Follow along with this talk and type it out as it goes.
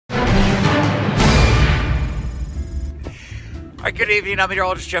All right, good evening. I'm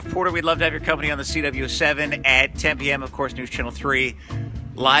meteorologist Jeff Porter. We'd love to have your company on the CW7 at 10 p.m. Of course, News Channel 3,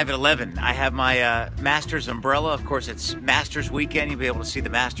 live at 11. I have my Masters umbrella. Of course, it's Masters weekend. You'll be able to see the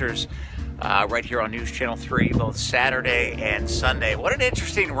Masters right here on News Channel 3, both Saturday and Sunday. What an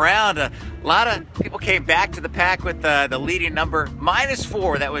interesting round. A lot of people came back to the pack with the leading number,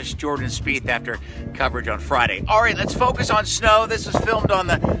 -4. That was Jordan Spieth after coverage on Friday. All right, let's focus on snow. This was filmed on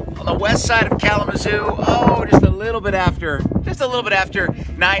the west side of Kalamazoo. Oh, just a little bit after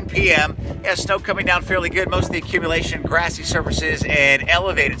 9 p.m. Yeah, snow coming down fairly good. Most of the accumulation, grassy surfaces and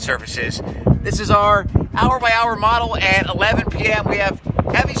elevated surfaces. This is our hour-by-hour model at 11 p.m. We have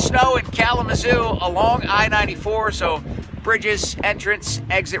heavy snow in Kalamazoo along I-94, so bridges, entrance,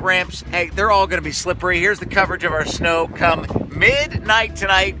 exit ramps, hey, they're all going to be slippery. Here's the coverage of our snow come midnight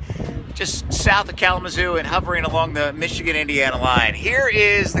tonight, just south of Kalamazoo and hovering along the Michigan-Indiana line. Here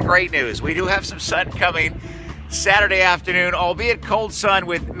is the great news. We do have some sun coming Saturday afternoon, albeit cold sun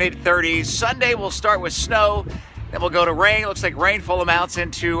with mid-30s. Sunday we'll start with snow. Then we'll go to rain. Looks like rainfall amounts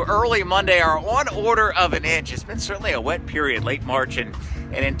into early Monday are on order of an inch. It's been certainly a wet period, late March and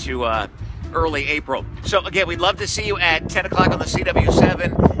into early April. So again, we'd love to see you at 10 o'clock on the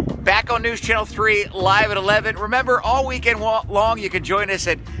CW7. Back on News Channel 3, live at 11. Remember, all weekend long, you can join us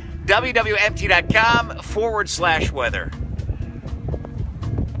at WWMT.com/weather.